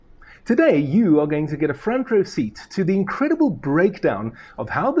Today, you are going to get a front row seat to the incredible breakdown of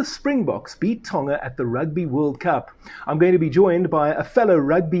how the Springboks beat Tonga at the Rugby World Cup. I'm going to be joined by a fellow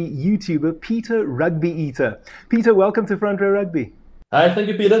rugby YouTuber, Peter Rugby Eater. Peter, welcome to Front Row Rugby. Hi, thank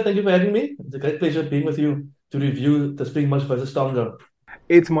you, Peter. Thank you for having me. It's a great pleasure being with you to review the Springboks versus Tonga.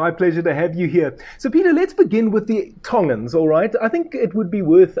 It's my pleasure to have you here. So, Peter, let's begin with the Tongans, all right? I think it would be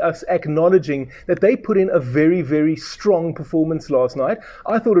worth us acknowledging that they put in a very, very strong performance last night.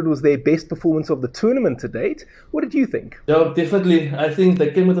 I thought it was their best performance of the tournament to date. What did you think? Yeah, definitely. I think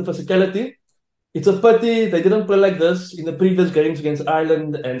they came with the physicality. It's a pity they didn't play like this in the previous games against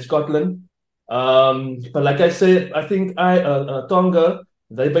Ireland and Scotland. But like I said, I think Tonga,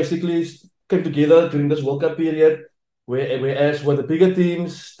 they basically came together during this World Cup period. Whereas with the bigger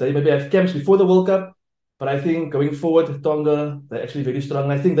teams, they maybe have camps before the World Cup. But I think going forward, Tonga, they're actually very strong.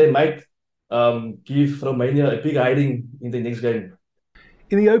 I think they might give Romania a big hiding in the next game.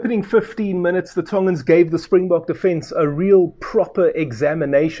 In the opening 15 minutes, the Tongans gave the Springbok defence a real proper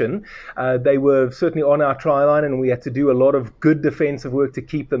examination. They were certainly on our try line and we had to do a lot of good defensive work to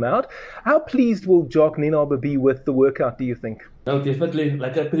keep them out. How pleased will Jock Nienaber be with the workout, do you think? No, definitely.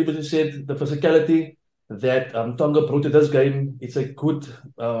 Like I previously said, the physicality that Tonga brought to this game, it's a good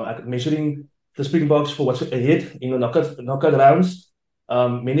measuring the Springboks for what's ahead in the knockout rounds.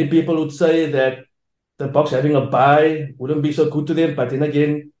 Many people would say that the Boks having a bye wouldn't be so good to them, but then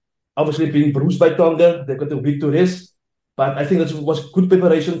again, obviously being bruised by Tonga, they've got a week to rest. But I think that was good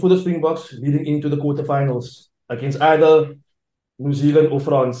preparation for the Springboks leading into the quarterfinals against either New Zealand or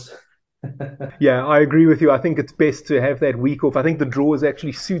France. Yeah, I agree with you. I think it's best to have that week off. I think the draw has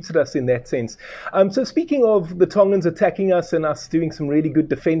actually suited us in that sense. So speaking of the Tongans attacking us and us doing some really good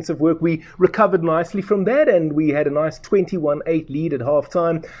defensive work, we recovered nicely from that and we had a nice 21-8 lead at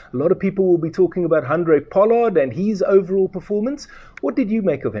half-time. A lot of people will be talking about Handré Pollard and his overall performance. What did you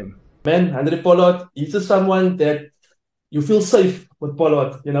make of him? Man, Handré Pollard, he's just someone that you feel safe with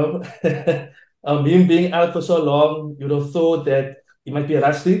Pollard, you know. Him being out for so long, you would have thought that he might be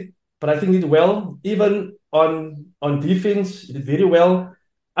rusty. But I think he did well. Even on defense, he did very well.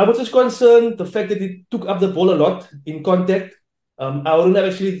 I was just concerned the fact that he took up the ball a lot in contact. I wouldn't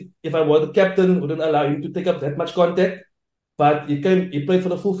have actually, if I were the captain, wouldn't allow him to take up that much contact. But he played for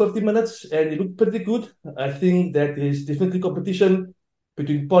the full 50 minutes and he looked pretty good. I think that there's definitely competition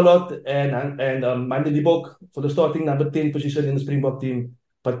between Pollard and Mandelibok for the starting number 10 position in the Springbok team.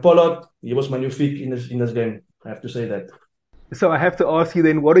 But Pollard, he was magnifique in this game. I have to say that. So I have to ask you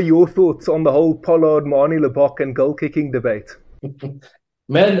then, what are your thoughts on the whole Pollard, Manie Lebok and goal-kicking debate?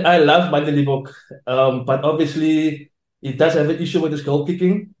 Man, I love Manie Lebok, but obviously he does have an issue with his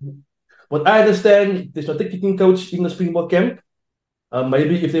goal-kicking. What I understand, there's not a kicking coach in the Springbok camp.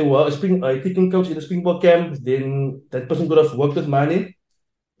 Maybe if there were a kicking coach in the Springbok camp, then that person could have worked with Manie.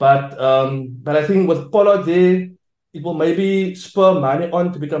 But I think with Pollard there, it will maybe spur Manie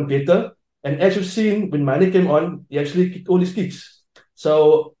on to become better. And as you've seen, when Manie came on, he actually kicked all his kicks.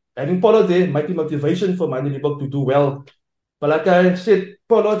 So having Pollard there might be motivation for Manie Lebok to do well. But like I said,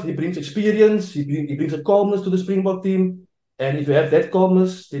 Pollard, he brings experience, he brings a calmness to the Springbok team. And if you have that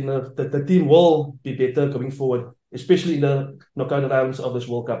calmness, then the team will be better going forward, especially in the knockout rounds of this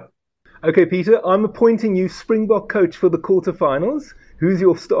World Cup. Okay, Peter, I'm appointing you Springbok coach for the quarterfinals. Who's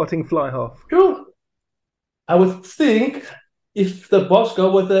your starting fly half? Sure. I would think if the Boks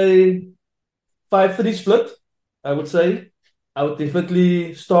go with a 5-3 split, I would say. I would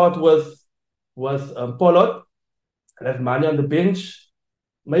definitely start with Pollard and have Manie on the bench.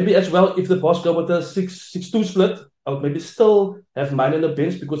 Maybe as well, if the Boks go with a 6-2 split, I would maybe still have Manie on the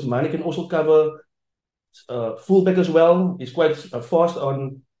bench because Manie can also cover fullback as well. He's quite fast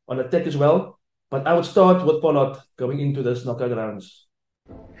on attack as well. But I would start with Pollard going into this knockout rounds.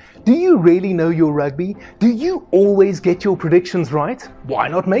 Do you really know your rugby? Do you always get your predictions right? Why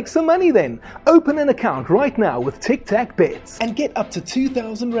not make some money then? Open an account right now with Tic Tac Bets and get up to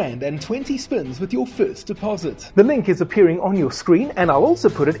 2,000 Rand and 20 spins with your first deposit. The link is appearing on your screen and I'll also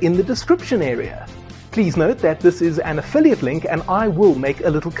put it in the description area. Please note that this is an affiliate link and I will make a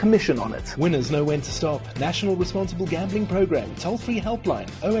little commission on it. Winners know when to stop. National Responsible Gambling Program. Toll-free helpline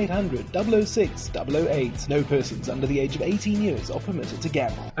 0800 006 008. No persons under the age of 18 years are permitted to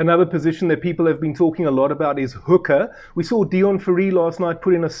gamble. Another position that people have been talking a lot about is hooker. We saw Dion Fourie last night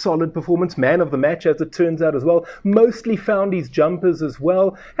put in a solid performance. Man of the match as it turns out as well. Mostly found his jumpers as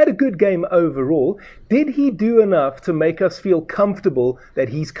well. Had a good game overall. Did he do enough to make us feel comfortable that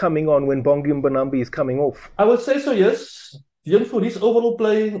he's coming on when Bongi Mbonambi is coming off? I would say so, yes. Dion Fourie's overall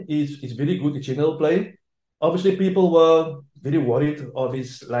play is very good, his general play. Obviously, people were very worried of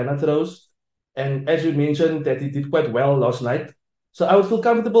his line-out throws. And as you mentioned, that he did quite well last night. So I would feel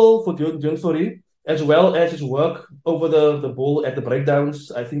comfortable for John Fourie, as well as his work over the ball at the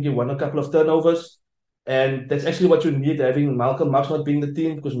breakdowns. I think he won a couple of turnovers. And that's actually what you need, having Malcolm Marx not being the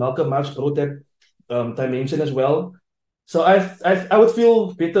team, because Malcolm Marx brought that dimension as well. So I would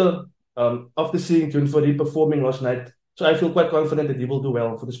feel better after seeing John Fourie performing last night. So I feel quite confident that he will do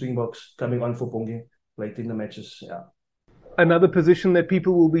well for the Springboks coming on for Pongi late in the matches. Yeah. Another position that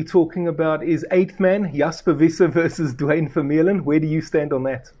people will be talking about is eighth man, Jasper Visser versus Dwayne Vermeulen. Where do you stand on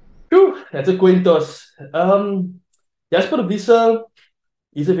that? Whew, that's a coin toss. Jasper Visser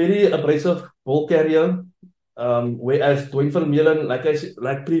is a very abrasive ball carrier, whereas Dwayne Vermeulen,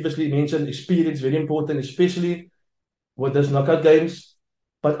 like previously mentioned, experience very important, especially with those knockout games.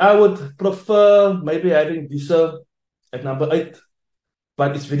 But I would prefer maybe having Visser at number 8.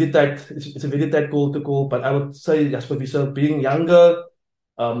 But it's very tight. It's a very tight call to call. But I would say Jasper Visser being younger,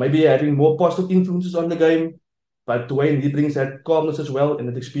 maybe having more positive influences on the game. But Dwayne, he brings that calmness as well and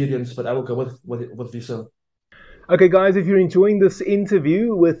that experience. But I will go with Visser. Okay, guys, if you're enjoying this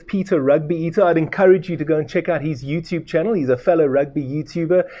interview with Peter Rugby Eater, I'd encourage you to go and check out his YouTube channel. He's a fellow rugby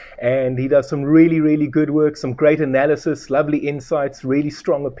YouTuber, and he does some really, really good work, some great analysis, lovely insights, really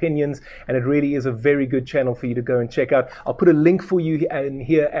strong opinions, and it really is a very good channel for you to go and check out. I'll put a link for you in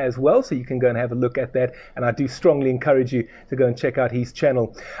here as well, so you can go and have a look at that, and I do strongly encourage you to go and check out his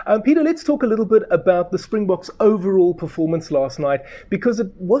channel. Peter, let's talk a little bit about the Springboks' overall performance last night, because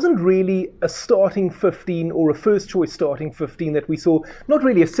it wasn't really a starting 15 or a first choice starting 15 that we saw, not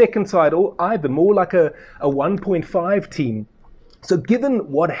really a second side or either, more like a 1.5 team. So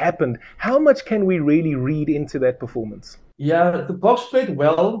given what happened, how much can we really read into that performance? Yeah, the Boks played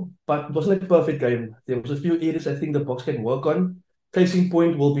well, but it wasn't a perfect game. There was a few areas I think the Boks can work on. Case in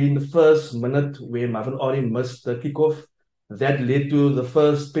point will be in the first minute where Marvin Ari missed the kickoff. That led to the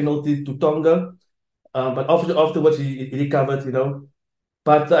first penalty to Tonga. But afterwards he recovered,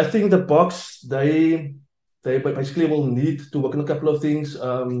 But I think the Boks, they basically will need to work on a couple of things.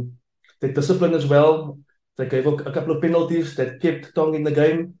 The discipline as well. They gave a couple of penalties that kept Tonga in the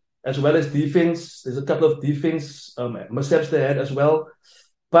game, as well as defense. There's a couple of defense missteps they had as well.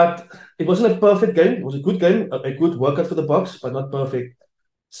 But it wasn't a perfect game. It was a good game, a good workout for the Boks, but not perfect.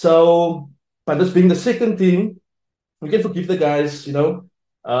 So, but this being the second team, we can forgive the guys,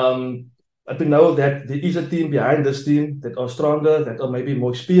 But we know that there is a team behind this team that are stronger, that are maybe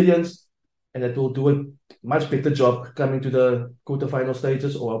more experienced, and that will do a much better job coming to the quarterfinal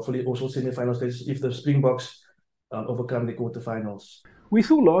stages, or hopefully also semi-final stages if the Springboks overcome the quarterfinals. We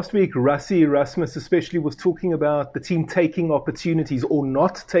saw last week Rassie Erasmus especially was talking about the team taking opportunities or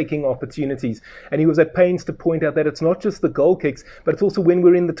not taking opportunities. And he was at pains to point out that it's not just the goal kicks, but it's also when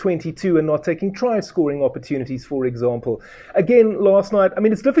we're in the 22 and not taking try scoring opportunities, for example. Again, last night,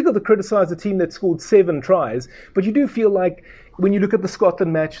 it's difficult to criticize a team that scored 7 tries, but you do feel like when you look at the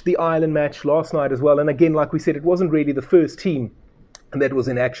Scotland match, the Ireland match last night as well, and again, like we said, it wasn't really the first team that was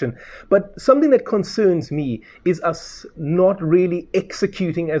in action. But something that concerns me is us not really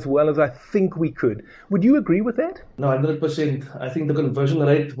executing as well as I think we could. Would you agree with that? No, 100%. I think the conversion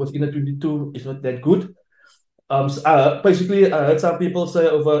rate within the 22 is not that good. Basically, I heard some people say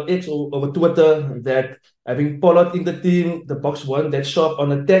over X or over Twitter that having Pollard in the team, the Boks weren't that sharp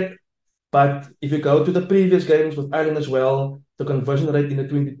on attack. But if you go to the previous games with Ireland as well, the conversion rate in the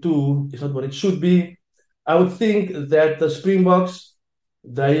 22 is not what it should be. I would think that the Springboks,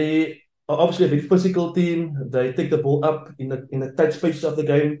 they are obviously a very physical team. They take the ball up in the tight spaces of the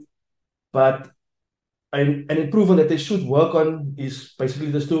game. But an improvement that they should work on is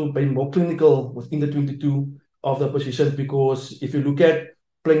basically just to be more clinical within the 22 of the position. Because if you look at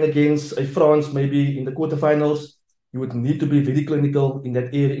playing against a France, maybe in the quarterfinals, you would need to be very clinical in that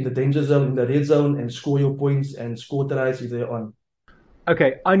area, in the danger zone, in the red zone, and score your points and score tries if they're on.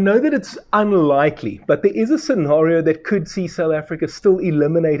 Okay, I know that it's unlikely, but there is a scenario that could see South Africa still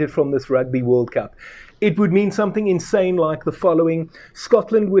eliminated from this Rugby World Cup. It would mean something insane like the following.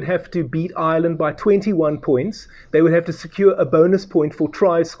 Scotland would have to beat Ireland by 21 points. They would have to secure a bonus point for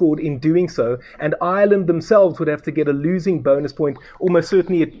tries scored in doing so. And Ireland themselves would have to get a losing bonus point. Almost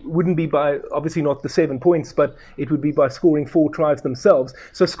certainly it wouldn't be by, obviously not the 7 points, but it would be by scoring 4 tries themselves.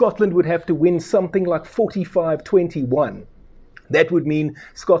 So Scotland would have to win something like 45-21. That would mean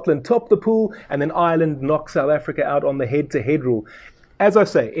Scotland top the pool and then Ireland knock South Africa out on the head-to-head rule. As I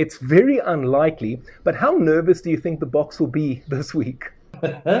say, it's very unlikely, but how nervous do you think the Boks will be this week?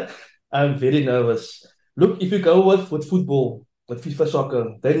 I'm very nervous. Look, if you go with football, with FIFA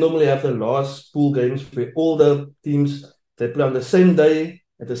soccer, they normally have the last pool games where all the teams, they play on the same day,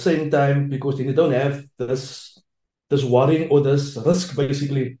 at the same time, because they don't have this worrying or this risk,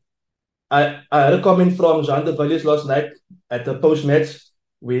 basically. I heard a comment from Jean de Villiers last night at the post-match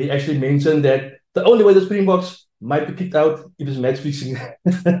where he actually mentioned that the only way the Springboks might be kicked out if it's match fixing.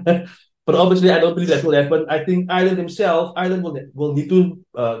 But obviously, I don't believe that will happen. I think Ireland will need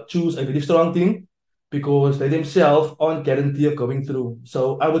to choose a very strong team because they themselves aren't guaranteed of going through.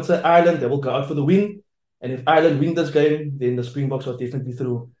 So I would say Ireland, they will go out for the win. And if Ireland win this game, then the Springboks are definitely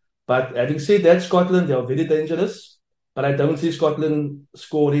through. But having said that, Scotland, they are very dangerous. But I don't see Scotland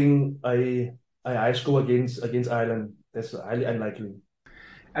scoring a high score against Ireland. That's highly unlikely.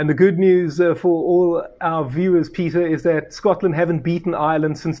 And the good news for all our viewers, Peter, is that Scotland haven't beaten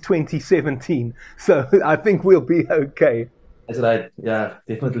Ireland since 2017. So I think we'll be okay. That's right. Yeah,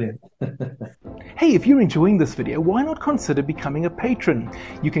 definitely. Hey, if you're enjoying this video, why not consider becoming a patron?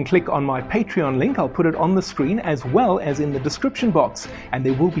 You can click on my Patreon link. I'll put it on the screen as well as in the description box. And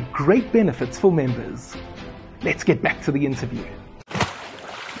there will be great benefits for members. Let's get back to the interview.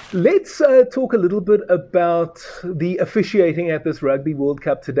 Let's talk a little bit about the officiating at this Rugby World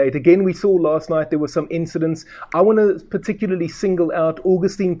Cup to date. Again, we saw last night there were some incidents. I want to particularly single out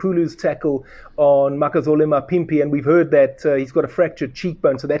Augustine Pulu's tackle on Makazole Mapimpi, and we've heard that he's got a fractured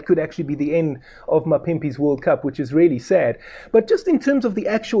cheekbone, so that could actually be the end of Mapimpi's World Cup, which is really sad. But just in terms of the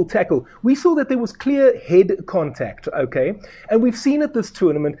actual tackle, we saw that there was clear head contact, okay? And we've seen at this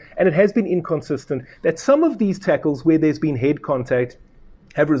tournament, and it has been inconsistent, that some of these tackles where there's been head contact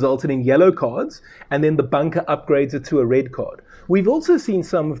have resulted in yellow cards, and then the bunker upgrades it to a red card. We've also seen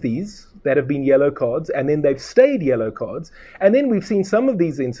some of these that have been yellow cards, and then they've stayed yellow cards. And then we've seen some of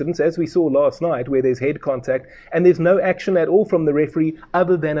these incidents, as we saw last night, where there's head contact, and there's no action at all from the referee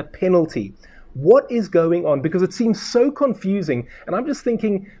other than a penalty. What is going on? Because it seems so confusing. And I'm just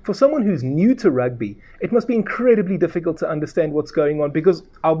thinking, for someone who's new to rugby, it must be incredibly difficult to understand what's going on. Because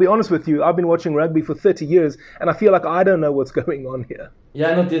I'll be honest with you, I've been watching rugby for 30 years, and I feel like I don't know what's going on here.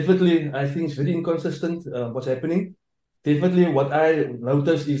 Yeah, no, definitely. I think it's very inconsistent what's happening. Definitely what I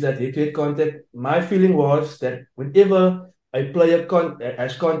noticed is that head-to-head contact. My feeling was that whenever a player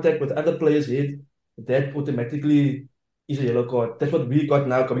has contact with other player's head, that automatically is a yellow card. That's what we got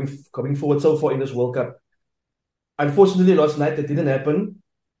now coming forward so far in this World Cup. Unfortunately, last night that didn't happen.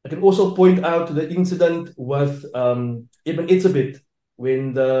 I can also point out to the incident with Eben Etzebeth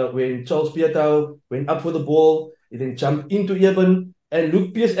when Charles Piatau went up for the ball, he then jumped into Eben, and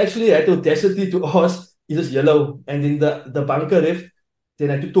Luke Pierce actually had the audacity to ask, is this yellow? And then the bunker ref then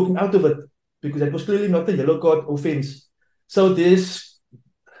had to talk him out of it because that was clearly not a yellow card offense. So there's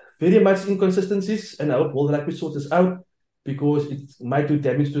very much inconsistencies, and I hope World Rugby sorts this out because it might do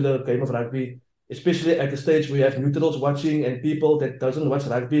damage to the game of rugby, especially at the stage where you have neutrals watching and people that doesn't watch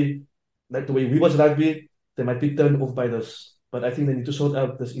rugby, like the way we watch rugby, they might be turned off by this. But I think they need to sort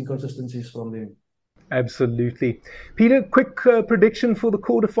out these inconsistencies from them. Absolutely. Peter, quick prediction for the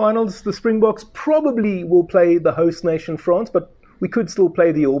quarterfinals. The Springboks probably will play the host nation, France, but we could still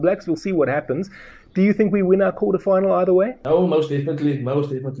play the All Blacks. We'll see what happens. Do you think we win our quarterfinal either way? No, most definitely.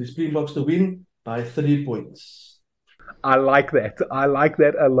 Most definitely. Springboks to win by 3 points. I like that. I like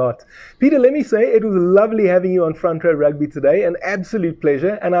that a lot. Peter, let me say it was lovely having you on Front Row Rugby today. An absolute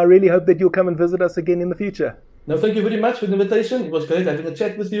pleasure. And I really hope that you'll come and visit us again in the future. No, thank you very much for the invitation. It was great having a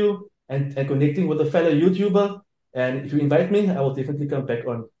chat with you and connecting with a fellow YouTuber. And if you invite me, I will definitely come back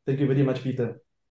on. Thank you very much, Peter.